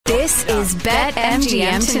This is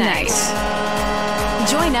BetMGM Tonight.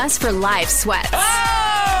 Join us for live sweats.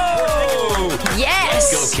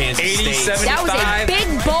 Yes. Let's go, Kansas State. That was a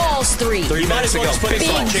big balls three. 30 minutes ago. Put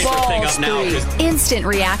this Big balls three. Instant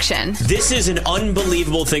reaction. This is an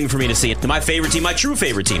unbelievable thing for me to see. My favorite team, my true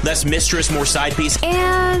favorite team. Less mistress, more side piece.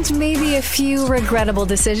 And maybe a few regrettable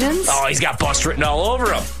decisions. Oh, he's got bust written all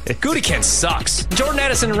over him. Gutekunst sucks. Jordan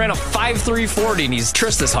Addison ran a 5.340 and he's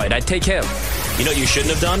Trista's height. I'd take him. You know what you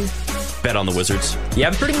shouldn't have done? Bet on the Wizards. Yeah,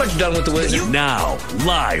 I'm pretty much done with the Wizards. Now,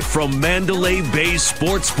 live from Mandalay Bay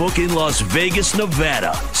Sportsbook in Las Vegas,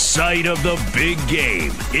 Nevada, site of the big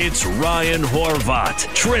game, it's Ryan Horvat,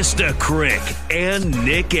 Trista Crick, and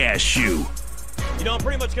Nick Ashew. You know, I'm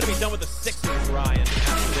pretty much going to be done with the Sixers, Ryan,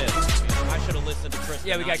 after this. I should have listened to Trista.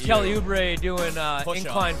 Yeah, we got Kelly Oubre doing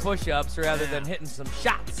incline push-ups rather than hitting some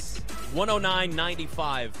shots.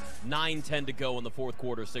 109-95, 9:10 to go in the fourth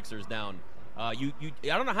quarter, Sixers down. I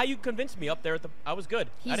don't know how you convinced me up there. I was good.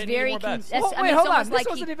 He's I didn't very need more bets. Wait, hold on. This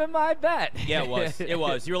wasn't even my bet. Yeah, it was. It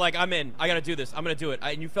was. You were like, I'm in. I got to do this. I'm going to do it.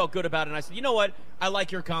 And you felt good about it. And I said, you know what? I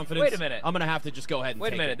like your confidence. Wait a minute. I'm going to have to just go ahead and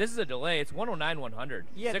Wait take a minute. it. This is a delay. It's 109-100.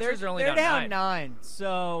 Yeah, Sixers are only they're down 9.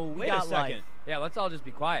 So we Wait got a second. life. Yeah, let's all just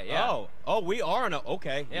be quiet. Yeah. Oh, we are on a.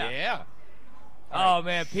 Okay. Yeah. Oh,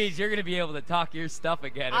 man, Pete, you're going to be able to talk your stuff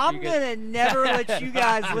again. I'm going to never let you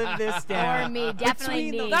guys live this down. Or me,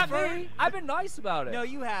 definitely me. Not me. I've been nice about it. No,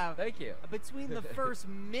 you have. Thank you. Between the first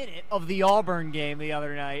minute of the Auburn game the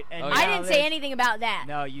other night. And I didn't say anything about that.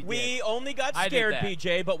 No, you did. We only got I did scared, that.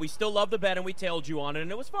 PJ, but we still loved the bet and we tailed you on it,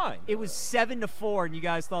 and it was fine. It was 7-4, and you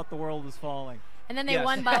guys thought the world was falling. And then they Yes.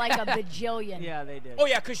 won by like a bajillion. Yeah, they did. Oh,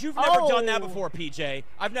 yeah, because you've never done that Oh. before, PJ.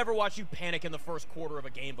 I've never watched you panic in the first quarter of a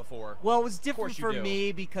game before. Well, it was Of different course you for do.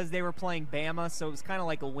 me because they were playing Bama, so it was kind of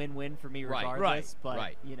like a win-win for me Right, regardless. right, but,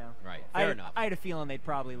 right, you know, right. I Fair enough. I had a feeling they'd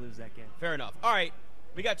probably lose that game. Fair enough. All right,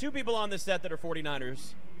 we got two people on this set that are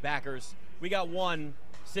 49ers backers. We got one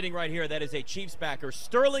sitting right here that is a Chiefs backer.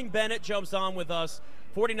 Sterling Bennett jumps on with us.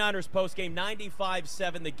 49ers postgame,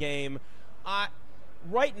 95-7 the game.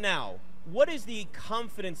 Right now, what is the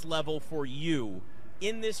confidence level for you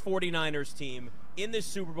in this 49ers team, in this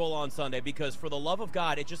Super Bowl on Sunday? Because for the love of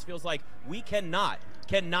God, it just feels like we cannot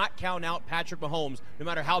count out Patrick Mahomes, no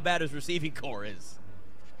matter how bad his receiving core is.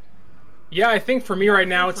 Yeah, I think for me right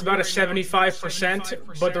now it's about a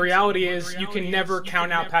 75%, but the reality is you can never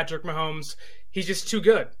count out Patrick Mahomes. He's just too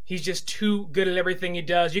good. He's just too good at everything he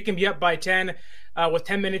does. You can be up by 10 with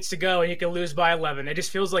 10 minutes to go, and you can lose by 11. It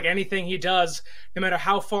just feels like anything he does, no matter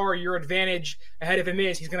how far your advantage ahead of him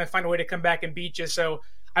is, he's going to find a way to come back and beat you. So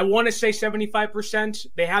I want to say 75%.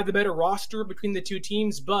 They have the better roster between the two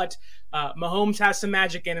teams, but Mahomes has some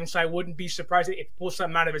magic in him, so I wouldn't be surprised if he pulls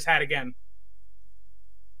something out of his hat again.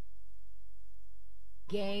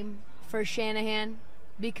 Game for Shanahan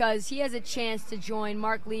because he has a chance to join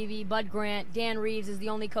Mark Levy, Bud Grant, Dan Reeves as the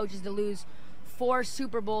only coaches to lose 4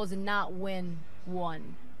 Super Bowls and not win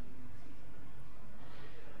 1.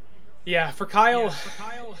 Yeah, for Kyle,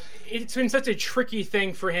 it's been such a tricky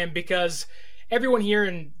thing for him because everyone here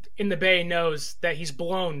in the Bay knows that he's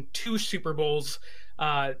blown 2 Super Bowls.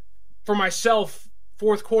 For myself,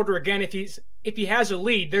 fourth quarter again, if he has a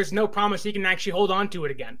lead, there's no promise he can actually hold on to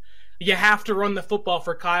it again. You have to run the football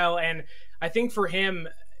for Kyle, and I think for him,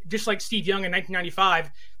 just like Steve Young in 1995,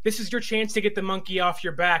 this is your chance to get the monkey off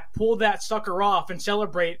your back, pull that sucker off, and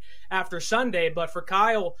celebrate after Sunday. But for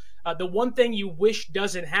Kyle, the one thing you wish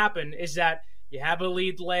doesn't happen is that you have a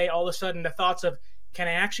lead lay, all of a sudden the thoughts of, can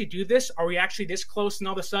I actually do this? Are we actually this close? And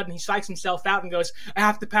all of a sudden he psychs himself out and goes, I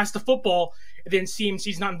have to pass the football. And then seems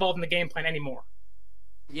he's not involved in the game plan anymore.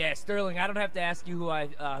 Yeah, Sterling, I don't have to ask you who I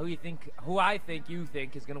think you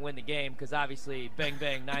think is going to win the game because obviously, bang,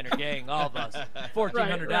 bang, Niner gang, all of us.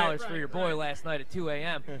 $1,400 for your boy last night at 2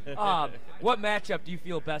 a.m. What matchup do you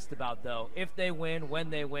feel best about, though? If they win, when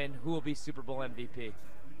they win, who will be Super Bowl MVP?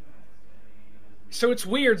 So it's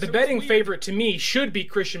weird. The betting favorite to me should be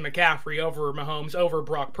Christian McCaffrey over Mahomes, over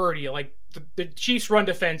Brock Purdy. Like, the Chiefs' run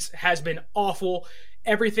defense has been awful.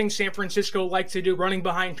 Everything San Francisco likes to do, running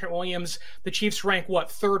behind Trent Williams. The Chiefs rank,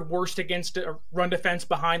 third worst against run defense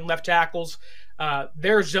behind left tackles.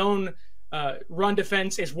 Their zone run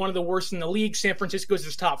defense is one of the worst in the league. San Francisco's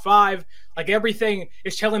is top 5. Like, everything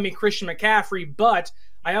is telling me Christian McCaffrey, but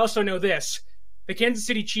I also know this. The Kansas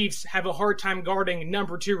City Chiefs have a hard time guarding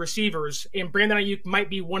number 2 receivers, and Brandon Ayuk might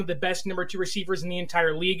be one of the best number 2 receivers in the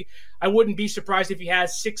entire league. I wouldn't be surprised if he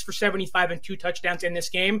has 6 for 75 and 2 touchdowns in this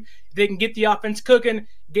game. If they can get the offense cooking,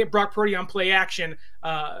 get Brock Purdy on play action,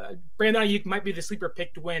 Brandon Ayuk might be the sleeper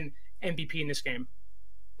pick to win MVP in this game.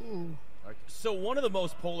 So one of the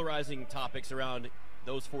most polarizing topics around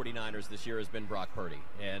those 49ers this year has been Brock Purdy.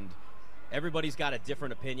 And everybody's got a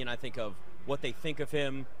different opinion, I think, of what they think of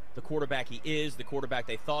him, the quarterback he is, the quarterback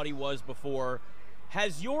they thought he was before.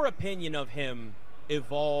 Has your opinion of him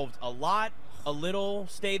evolved a lot, a little,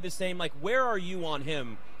 stayed the same? Like, where are you on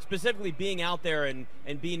him, specifically being out there and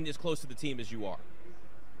being as close to the team as you are?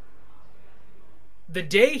 The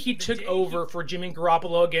day he took over for Jimmy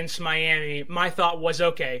Garoppolo against Miami, my thought was,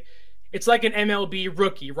 okay, it's like an MLB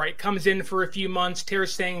rookie, right? Comes in for a few months,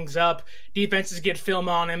 tears things up, defenses get film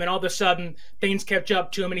on him, and all of a sudden things catch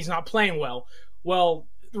up to him and he's not playing well. Well,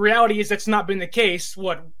 the reality is that's not been the case.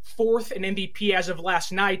 Fourth in MVP as of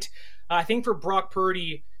last night. I think for Brock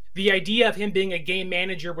Purdy, the idea of him being a game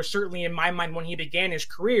manager was certainly in my mind when he began his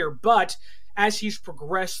career, but as he's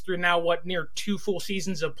progressed through now, near 2 full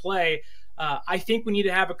seasons of play, I think we need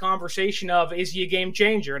to have a conversation of, is he a game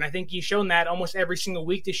changer? And I think he's shown that almost every single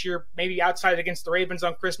week this year, maybe outside against the Ravens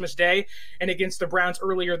on Christmas Day and against the Browns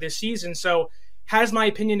earlier this season. So has my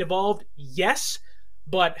opinion evolved? Yes.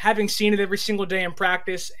 But having seen it every single day in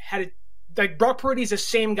practice, Brock Purdy's the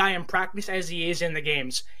same guy in practice as he is in the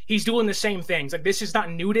games. He's doing the same things. Like, this is not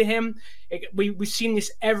new to him. We've seen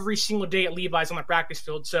this every single day at Levi's on the practice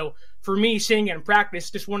field. So for me, seeing it in practice,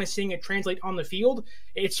 just want to seeing it translate on the field,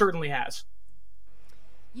 it certainly has.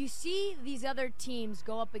 You see these other teams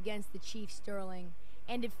go up against the Chiefs, Sterling,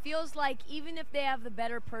 and it feels like even if they have the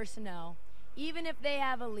better personnel, even if they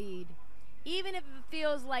have a lead, even if it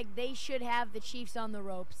feels like they should have the Chiefs on the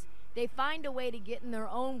ropes, they find a way to get in their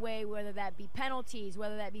own way, whether that be penalties,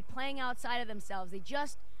 whether that be playing outside of themselves. They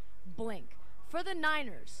just blink. For the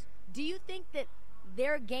Niners, do you think that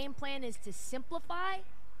their game plan is to simplify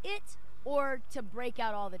it or to break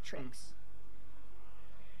out all the tricks?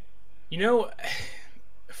 You know,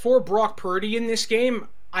 for Brock Purdy in this game,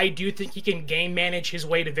 I do think he can game manage his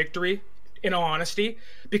way to victory, in all honesty,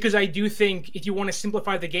 because I do think if you want to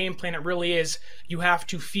simplify the game plan, it really is you have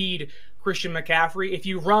to feed Christian McCaffrey. If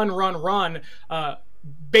you run,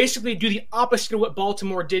 basically do the opposite of what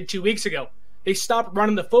Baltimore did 2 weeks ago. They stopped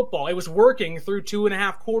running the football. It was working through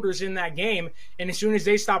 2.5 quarters in that game, and as soon as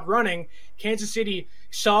they stopped running, Kansas City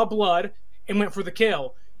saw blood and went for the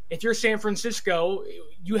kill. If you're San Francisco,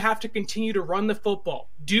 you have to continue to run the football.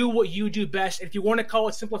 Do what you do best. If you want to call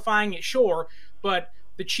it simplifying it, sure, but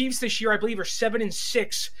the Chiefs this year, I believe, are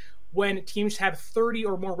 7-6 when teams have 30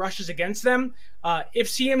 or more rushes against them. If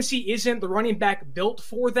CMC isn't the running back built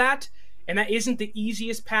for that, and that isn't the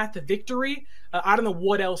easiest path to victory, I don't know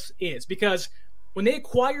what else is. Because when they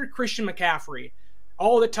acquired Christian McCaffrey,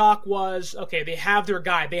 all the talk was, okay, they have their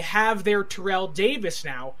guy. They have their Terrell Davis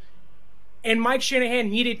now. And Mike Shanahan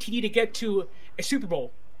needed TD to get to a Super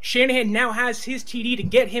Bowl. Shanahan now has his TD to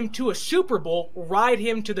get him to a Super Bowl, ride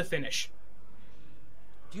him to the finish.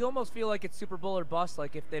 Do you almost feel like it's Super Bowl or bust?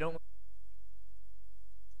 Like, if they don't...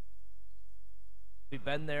 We've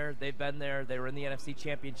been there. They've been there. They were in the NFC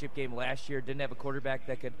Championship game last year. Didn't have a quarterback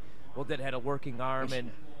that had a working arm.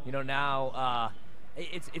 And, now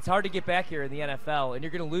it's hard to get back here in the NFL, and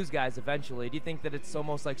you're going to lose guys eventually. Do you think that it's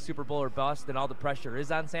almost like Super Bowl or bust and all the pressure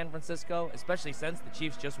is on San Francisco, especially since the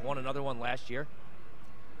Chiefs just won another one last year?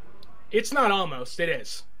 It's not almost. It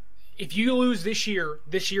is. If you lose this year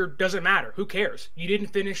doesn't matter. Who cares? You didn't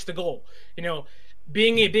finish the goal.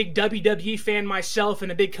 Being a big WWE fan myself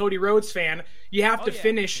and a big Cody Rhodes fan, you have to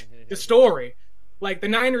finish the story. Like the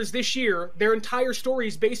Niners this year, their entire story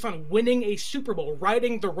is based on winning a Super Bowl,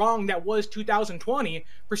 righting the wrong that was 2020.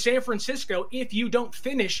 For San Francisco, if you don't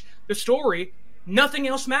finish the story, nothing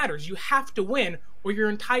else matters. You have to win or your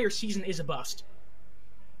entire season is a bust.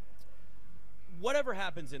 Whatever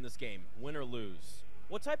happens in this game, win or lose,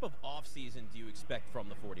 what type of offseason do you expect from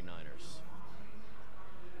the 49ers?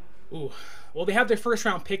 Ooh, well, they have their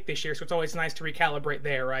first-round pick this year, so it's always nice to recalibrate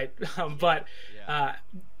there, right?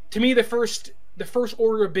 To me, the first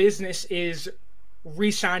order of business is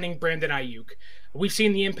re-signing Brandon Ayuk. We've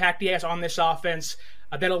seen the impact he has on this offense.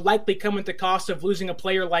 That'll likely come at the cost of losing a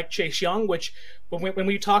player like Chase Young, which, when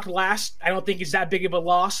we talked last, I don't think is that big of a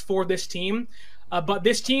loss for this team. But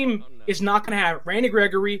this team is not going to have Randy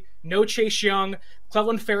Gregory, no Chase Young,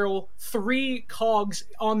 Clelin Ferrell, 3 cogs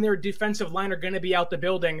on their defensive line are going to be out the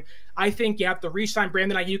building. I think you have to re-sign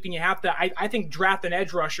Brandon Ayuk, and you have to, I think, draft an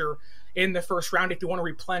edge rusher in the first round if you want to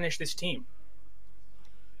replenish this team.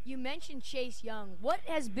 You mentioned Chase Young. What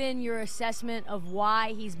has been your assessment of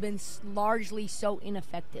why he's been largely so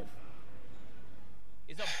ineffective?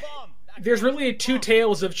 He's a bum. There's really 2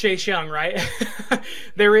 tales of Chase Young, right?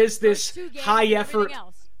 There is this high effort.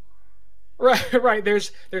 Right.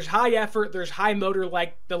 There's high effort, there's high motor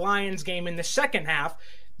like the Lions game in the second half.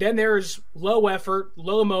 Then there's low effort,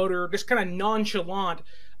 low motor, just kind of nonchalant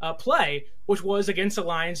play, which was against the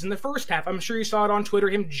Lions in the first half. I'm sure you saw it on Twitter,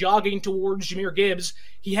 him jogging towards Jahmyr Gibbs.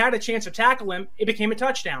 He had a chance to tackle him. It became a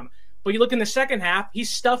touchdown. But you look in the second half, he's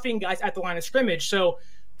stuffing guys at the line of scrimmage. So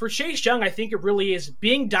for Chase Young, I think it really is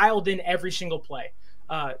being dialed in every single play.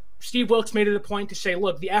 Steve Wilkes made it a point to say,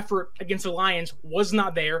 look, the effort against the Lions was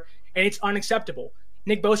not there, and it's unacceptable.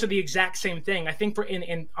 Nick Bosa, the exact same thing. I think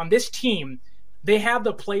on this team, they have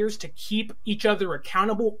the players to keep each other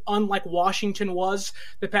accountable, unlike Washington was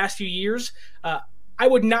the past few years. I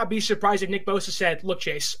would not be surprised if Nick Bosa said, look,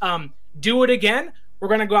 Chase, do it again. We're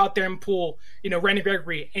going to go out there and pull, Randy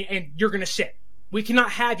Gregory, and you're going to sit. We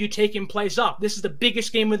cannot have you taking plays up. This is the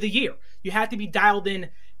biggest game of the year. You have to be dialed in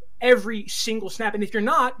every single snap. And if you're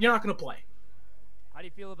not going to play. How do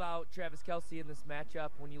you feel about Travis Kelce in this matchup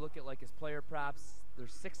when you look at his player props?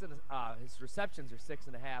 There's his receptions are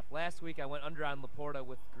 6.5. Last week I went under on Laporta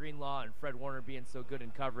with Greenlaw and Fred Warner being so good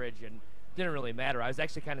in coverage, and didn't really matter. I was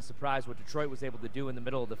actually kind of surprised what Detroit was able to do in the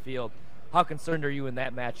middle of the field. How concerned are you in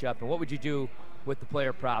that matchup, and what would you do with the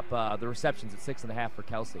player prop, the receptions at 6.5 for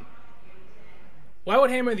Kelce? Well, I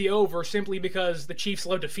would hammer the over simply because the Chiefs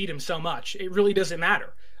love to feed him so much. It really doesn't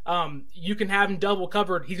matter. You can have him double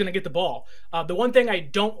covered. He's going to get the ball. The one thing I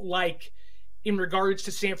don't like in regards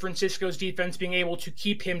to San Francisco's defense being able to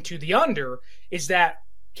keep him to the under is that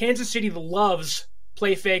Kansas City loves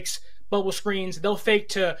play fakes, bubble screens. They'll fake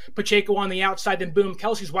to Pacheco on the outside, then boom,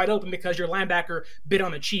 Kelce's wide open because your linebacker bit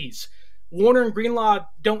on the cheese. Warner and Greenlaw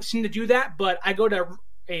don't seem to do that, but I go to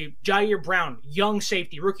a Jair Brown, young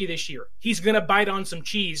safety, rookie this year. He's going to bite on some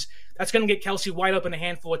cheese. That's going to get Kelce wide open a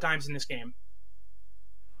handful of times in this game.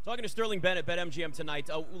 Talking to Sterling Bennett, BetMGM tonight.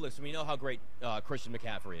 Oh, listen, we know how great Christian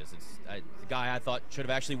McCaffrey is. It's the guy I thought should have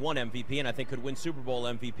actually won MVP, and I think could win Super Bowl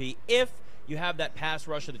MVP if you have that pass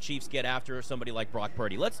rush of the Chiefs get after somebody like Brock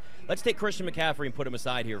Purdy. Let's take Christian McCaffrey and put him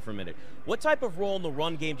aside here for a minute. What type of role in the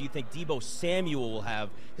run game do you think Deebo Samuel will have?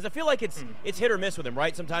 Because I feel like it's hit or miss with him,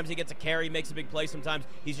 right? Sometimes he gets a carry, makes a big play. Sometimes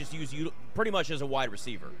he's just used pretty much as a wide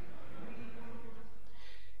receiver.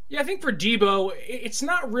 Yeah, I think for Deebo, it's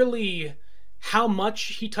not really how much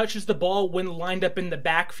he touches the ball when lined up in the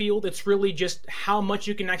backfield. It's really just how much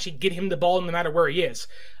you can actually get him the ball no matter where he is.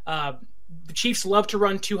 The Chiefs love to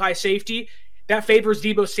run too high safety. That favors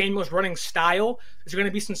Deebo Samuel's running style. There's going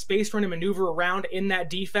to be some space for him to maneuver around in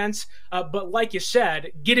that defense. But like you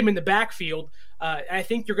said, get him in the backfield. I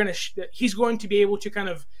think he's going to be able to kind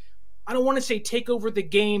of, I don't want to say take over the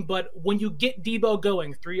game, but when you get Deebo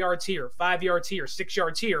going 3 yards here, 5 yards here, 6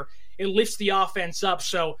 yards here, it lifts the offense up.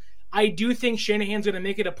 So I do think Shanahan's going to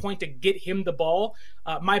make it a point to get him the ball.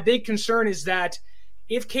 My big concern is that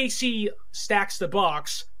if KC stacks the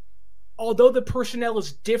box, although the personnel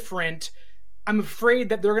is different, I'm afraid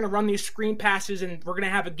that they're going to run these screen passes and we're going to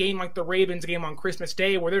have a game like the Ravens game on Christmas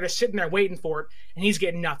Day where they're just sitting there waiting for it and he's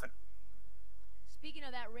getting nothing. Speaking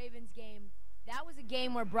of that Ravens game, that was a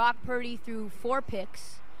game where Brock Purdy threw 4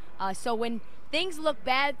 picks. So when things look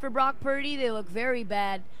bad for Brock Purdy, they look very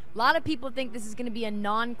bad. A lot of people think this is going to be a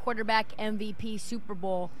non-quarterback MVP Super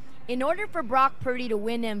Bowl. In order for Brock Purdy to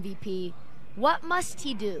win MVP, what must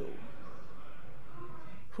he do?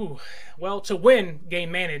 Well, to win,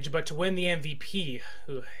 game manage, but to win the MVP,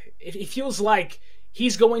 it feels like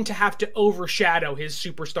he's going to have to overshadow his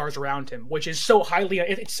superstars around him, which is so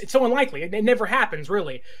it's so unlikely. It never happens,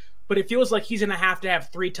 really. But it feels like he's going to have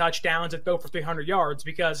 3 touchdowns and throw for 300 yards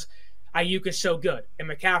because Ayuk is so good, and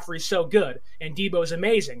McCaffrey's so good, and Deebo's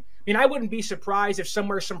amazing. I mean, I wouldn't be surprised if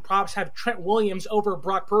somewhere some props have Trent Williams over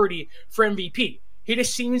Brock Purdy for MVP. He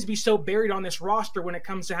just seems to be so buried on this roster when it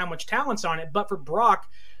comes to how much talent's on it. But for Brock,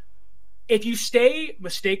 if you stay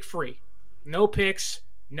mistake-free, no picks,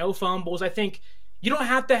 no fumbles, I think you don't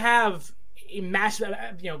have to have a massive,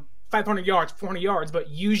 500 yards, 400 yards, but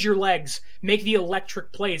use your legs, make the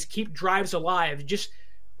electric plays, keep drives alive.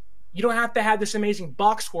 You don't have to have this amazing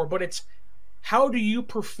box score, but it's how do you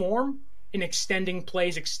perform in extending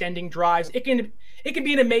plays, extending drives. It can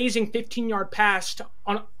be an amazing 15-yard pass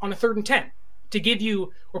on a 3rd and 10 to give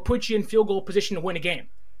you or put you in field goal position to win a game.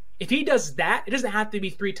 If he does that, it doesn't have to be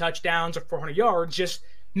 3 touchdowns or 400 yards, just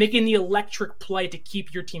making the electric play to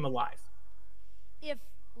keep your team alive. If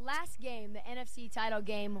last game, the NFC title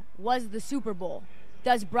game, was the Super Bowl,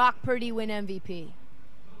 does Brock Purdy win MVP?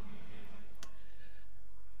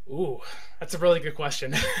 Ooh, that's a really good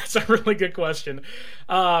question. That's a really good question.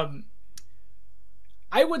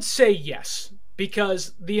 I would say yes,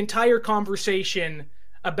 because the entire conversation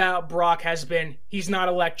about Brock has been he's not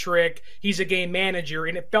electric, he's a game manager,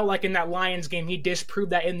 and it felt like in that Lions game he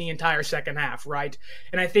disproved that in the entire second half, right?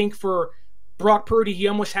 And I think for Brock Purdy, he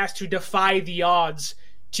almost has to defy the odds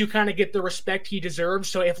to kind of get the respect he deserves.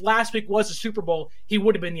 So if last week was a Super Bowl, he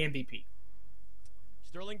would have been the MVP.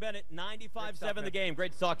 Sterling Bennett, 95-7 the game.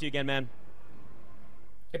 Great to talk to you again, man.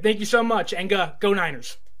 Thank you so much, and go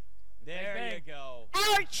Niners. There you go.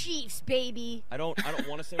 Our Chiefs, baby. I don't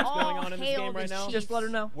want to say what's going on in this game right now. Just let her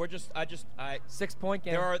know. We're 6-point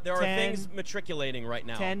game. There are things matriculating right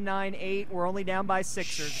now. 10-9-8. We're only down by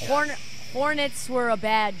 6. Hornets were a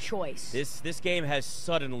bad choice. This game has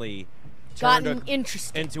suddenly Gotten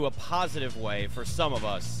interesting into a positive way for some of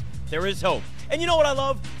us. There is hope. And you know what I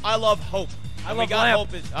love? I love hope. I love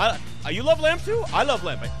Lamp. You love Lamp too? I love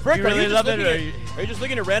Lamp. Brick, you really love it? Are you just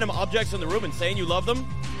looking at random objects in the room and saying you love them?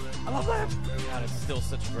 I love Lamp. God, it's still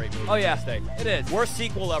such a great movie. Oh, yeah. Mistake. It is. Worst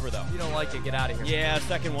sequel ever, though. You don't like it, get out of here. Yeah, the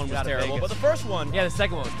second one was Out of terrible. Vegas. But the first one... Yeah, the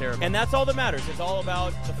second one was terrible. And that's all that matters. It's all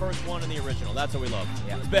about the first one and the original. That's what we love.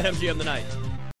 Yeah. It's BetMGM tonight.